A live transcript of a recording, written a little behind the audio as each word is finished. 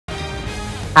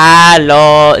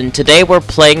Hello, and today we're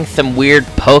playing some weird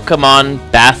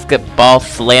Pokemon basketball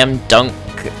slam dunk,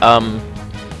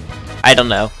 I don't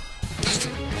know.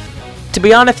 To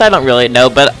be honest, I don't really know,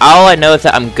 but all I know is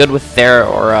that I'm good with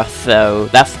Theraora, so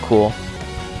that's cool.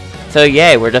 So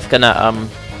yay, we're just gonna,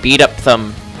 beat up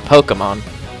some Pokemon.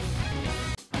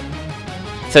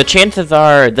 So chances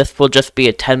are this will just be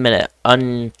a 10-minute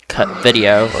uncut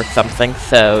video or something,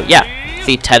 so yeah,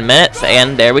 see 10 minutes,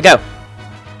 and there we go.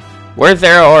 We're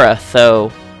Theraora,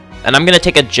 so... And I'm gonna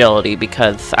take Agility,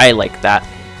 because I like that.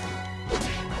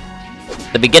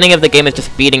 The beginning of the game is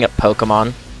just beating up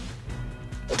Pokemon.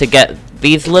 To get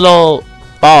these little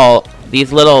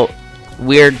these little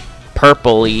weird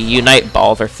purpley Unite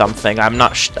balls or something. I'm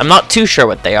not too sure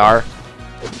what they are.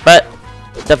 But,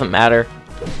 it doesn't matter.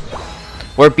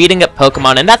 We're beating up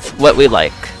Pokemon, and that's what we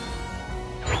like.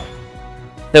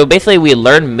 So basically we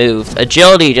learn moves.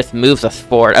 Agility just moves us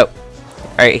forward. Oh.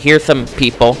 Alright, here's some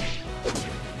people.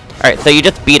 Alright, so you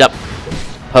just beat up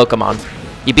Pokemon.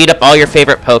 You beat up all your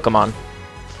favorite Pokemon.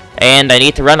 And I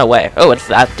need to run away. Oh, what does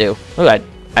that do? Oh,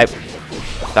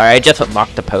 sorry, I just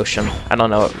unlocked a potion. I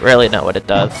don't really know what it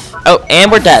does. Oh,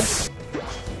 and we're dead.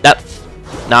 That's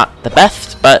not the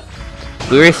best, but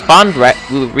we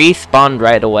respawned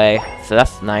right away. So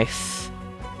that's nice.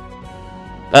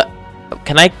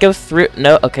 Can I go through?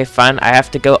 No, okay, fine. I have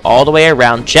to go all the way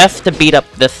around just to beat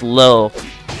up this little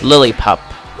Lillipup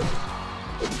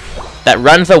that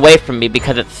runs away from me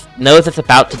because it knows it's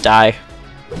about to die.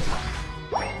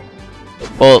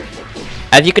 Well,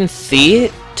 as you can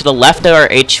see, to the left of our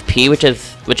HP, which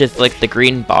is like the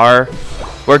green bar,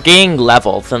 we're gaining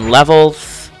levels, and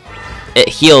levels, it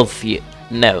heals you.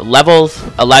 No, levels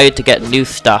allow you to get new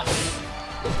stuff,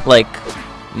 like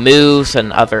moves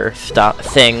and other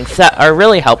things that are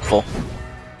really helpful.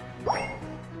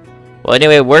 Well,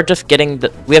 anyway, we're just getting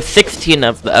we have 16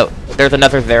 of the. Oh, there's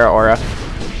another Theraora.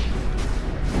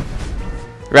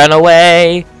 Run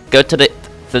away! Go to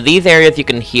so these areas you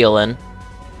can heal in.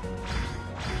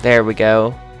 There we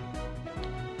go.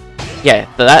 Yeah,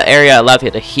 so that area allows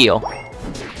you to heal.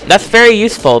 That's very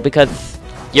useful because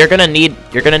you're gonna need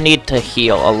to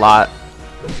heal a lot.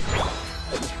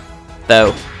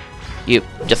 So you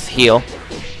just heal.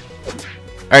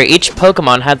 Alright, each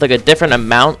Pokemon has like a different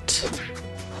amount.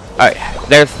 Alright,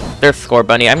 there's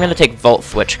Scorbunny. I'm gonna take Volt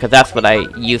Switch because that's what I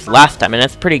used last time, and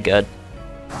it's pretty good.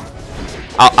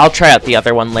 I'll try out the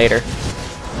other one later.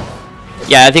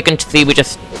 Yeah, as you can see, we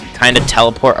just kind of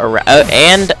teleport around,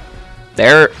 and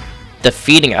they're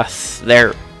defeating us.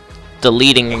 They're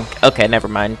deleting. Okay, never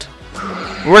mind.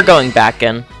 We're going back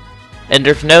in, and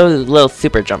there's no little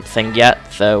super jump thing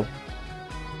yet, so.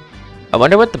 I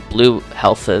wonder what the blue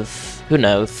health is. Who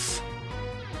knows?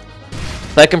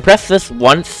 So I can press this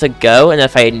once to go, and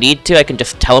if I need to, I can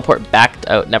just teleport back.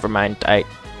 Oh, never mind.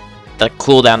 The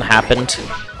cooldown happened.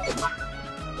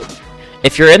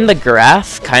 If you're in the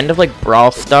grass, kind of like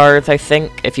Brawl Stars, I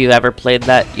think, if you've ever played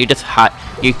that, you just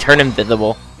you turn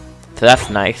invisible. So that's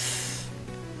nice.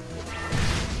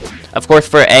 Of course,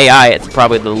 for AI, it's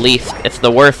probably it's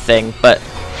the worst thing, but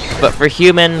for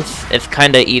humans, it's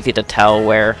kind of easy to tell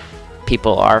where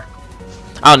people are.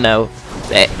 I don't know.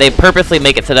 They purposely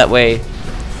make it so that way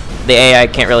the AI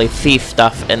can't really see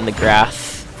stuff in the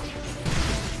grass.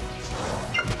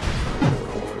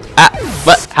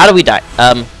 But how do we die?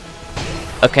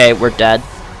 Okay, we're dead.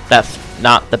 That's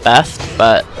not the best,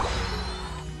 but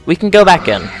we can go back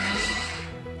in.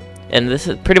 And this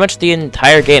is pretty much the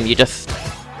entire game. You just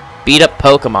beat up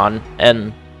Pokemon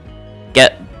and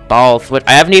get balls.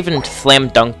 I haven't even slam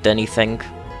dunked anything.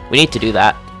 We need to do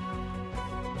that.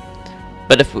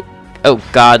 But if we... Oh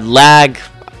god, lag.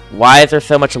 Why is there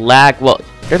so much lag? Well,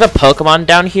 there's a Pokemon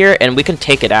down here, and we can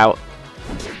take it out.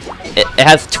 It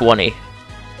has 20.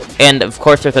 And, of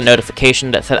course, there's a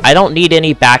notification that said, I don't need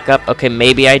any backup. Okay,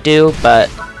 maybe I do, but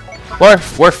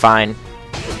we're fine.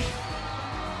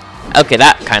 Okay,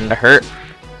 that kind of hurt.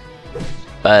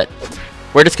 But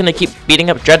we're just going to keep beating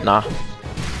up Dreadnought.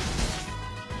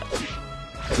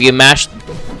 I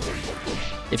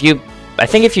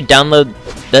think if you download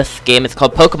this game, it's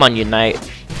called Pokémon Unite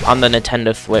on the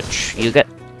Nintendo Switch. You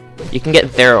can get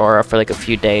Theraora for like a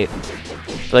few days,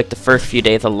 for like the first few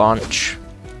days of launch.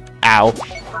 Ow.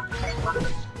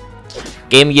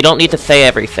 Game, you don't need to say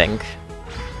everything.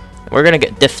 We're gonna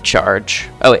get Discharge.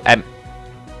 Oh wait, I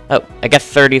guess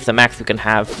 30 is the max we can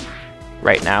have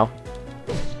right now.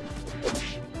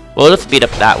 We'll just speed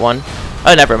up that one.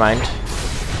 Oh, never mind.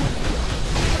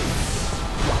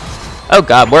 Oh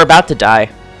god, we're about to die.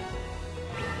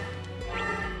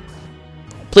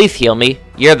 Please heal me.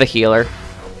 You're the healer.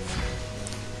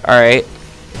 Alright.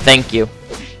 Thank you.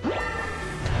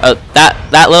 Oh,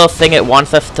 that little thing, it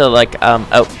wants us to, like,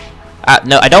 no,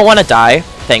 I don't want to die.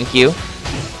 Thank you.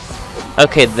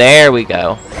 Okay, there we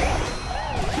go.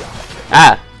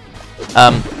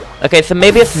 Okay, so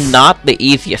maybe it's not the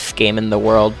easiest game in the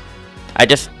world. I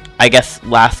guess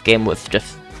last game was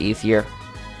just easier.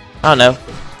 I don't know.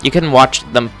 You can watch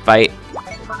them fight.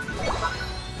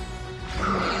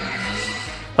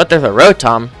 But there's a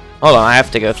Rotom. Hold on, I have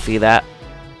to go see that.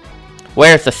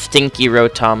 Where's the stinky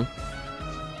Rotom?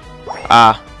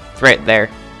 Ah, it's right there.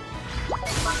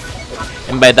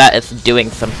 And by that, it's doing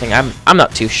something. I'm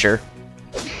not too sure.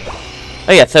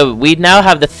 Oh yeah, so we now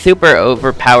have the super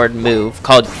overpowered move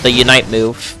called the Unite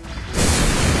move.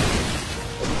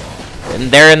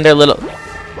 And they're in their little...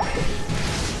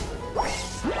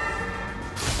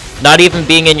 Not even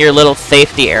being in your little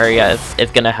safety area is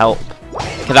gonna help.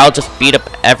 Because I'll just beat up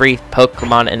every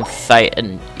Pokemon in sight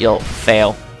and you'll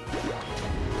fail.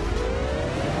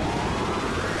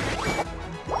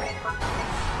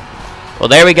 Well,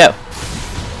 there we go.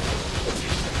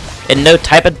 And no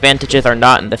type advantages are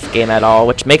not in this game at all,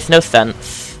 which makes no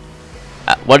sense.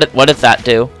 What does that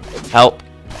do? Help.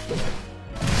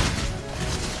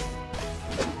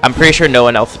 I'm pretty sure no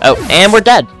one else... Oh, and we're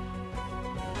dead!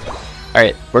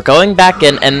 Alright, we're going back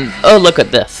in, and... Oh, look at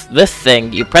this. This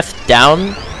thing, you press down,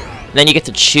 and then you get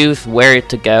to choose where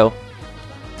to go.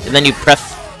 And then you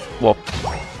press... Well,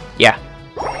 yeah.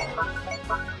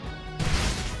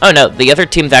 Oh no, the other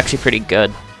team's actually pretty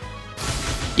good.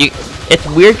 It's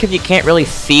weird because you can't really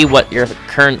see what your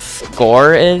current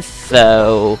score is,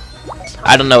 so...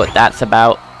 I don't know what that's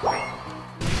about.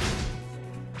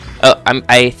 Oh,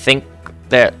 I think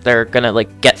they're gonna,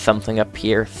 like, get something up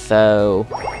here, so...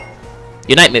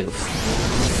 Unite move.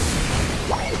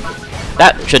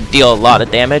 That should deal a lot of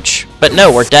damage. But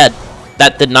no, we're dead.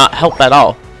 That did not help at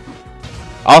all.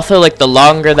 Also, like, the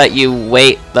longer that you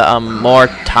wait, the more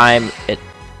time it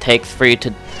takes for you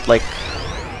to, like...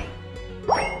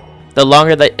 The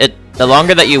longer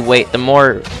that you wait, the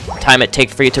more time it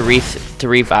takes for you to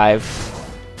revive.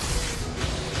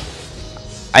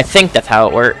 I think that's how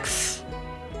it works.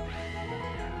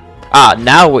 Ah,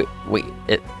 now you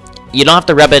don't have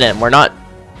to rub it in.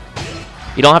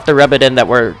 You don't have to rub it in that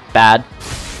we're bad.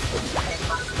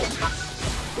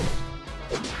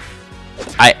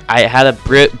 I had a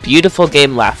beautiful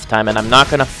game last time, and I'm not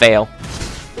gonna fail.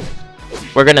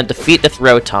 We're gonna defeat this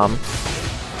Rotom.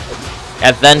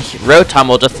 And then Rotom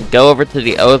will just go over to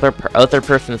the other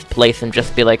person's place and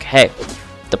just be like, hey,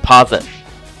 deposit.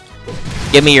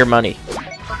 Give me your money.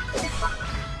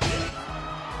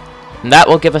 And that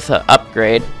will give us an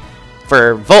upgrade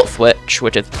for Volt Switch,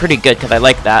 which is pretty good because I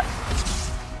like that.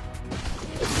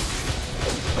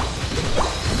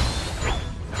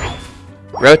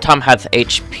 Rotom has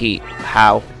HP.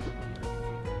 How?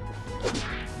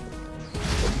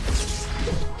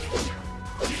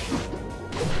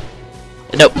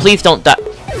 No, please don't die.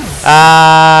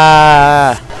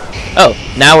 Oh,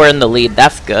 now we're in the lead.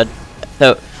 That's good.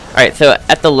 So, alright, so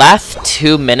at the last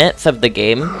 2 minutes of the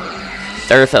game,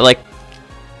 there's like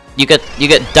you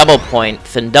get double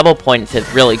points, and double points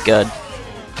is really good.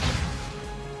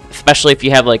 Especially if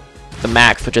you have like the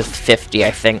max, which is 50,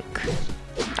 I think.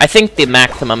 I think the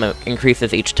maximum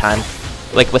increases each time.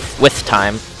 Like with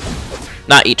time.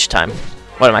 Not each time.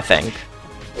 What am I saying?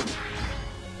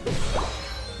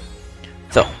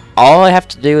 So, all I have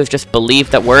to do is just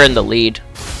believe that we're in the lead.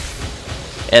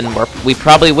 And we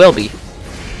probably will be.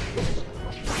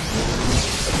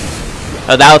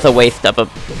 Oh, that was a waste of a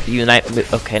Unite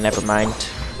move. Okay, never mind.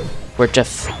 We're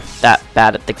just that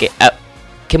bad at the game.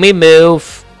 Can we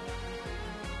move?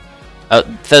 Oh,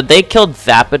 so they killed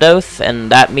Zapdos, and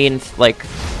that means, like,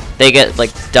 they get,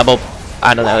 like, double...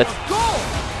 I don't know, it's...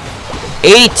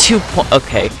 82 points...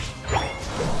 Okay.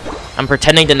 I'm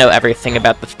pretending to know everything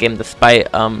about this game despite,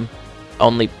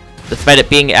 despite it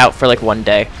being out for, like, 1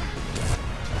 day.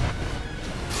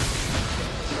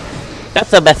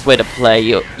 That's the best way to play.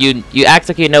 You act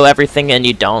like you know everything, and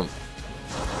you don't.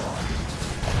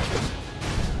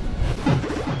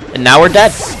 And now we're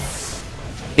dead.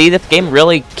 See, this game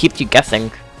really keeps you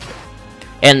guessing.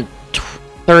 And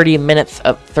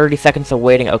 30 seconds of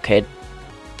waiting. Okay.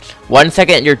 1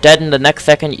 second you're dead, and the next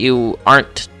second you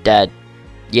aren't dead.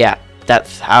 Yeah,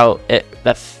 that's how it.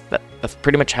 That's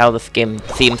pretty much how this game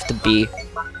seems to be.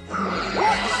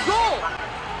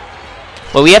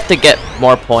 Well, we have to get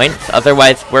more points,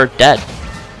 otherwise we're dead.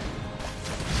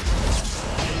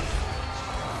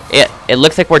 It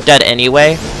looks like we're dead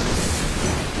anyway.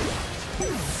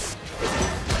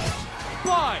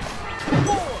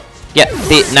 Yeah,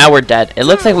 see, now we're dead. It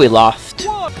looks like we lost.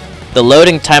 The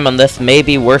loading time on this may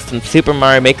be worse than Super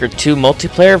Mario Maker 2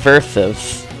 multiplayer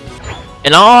versus.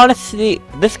 In all honesty,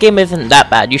 this game isn't that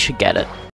bad. You should get it.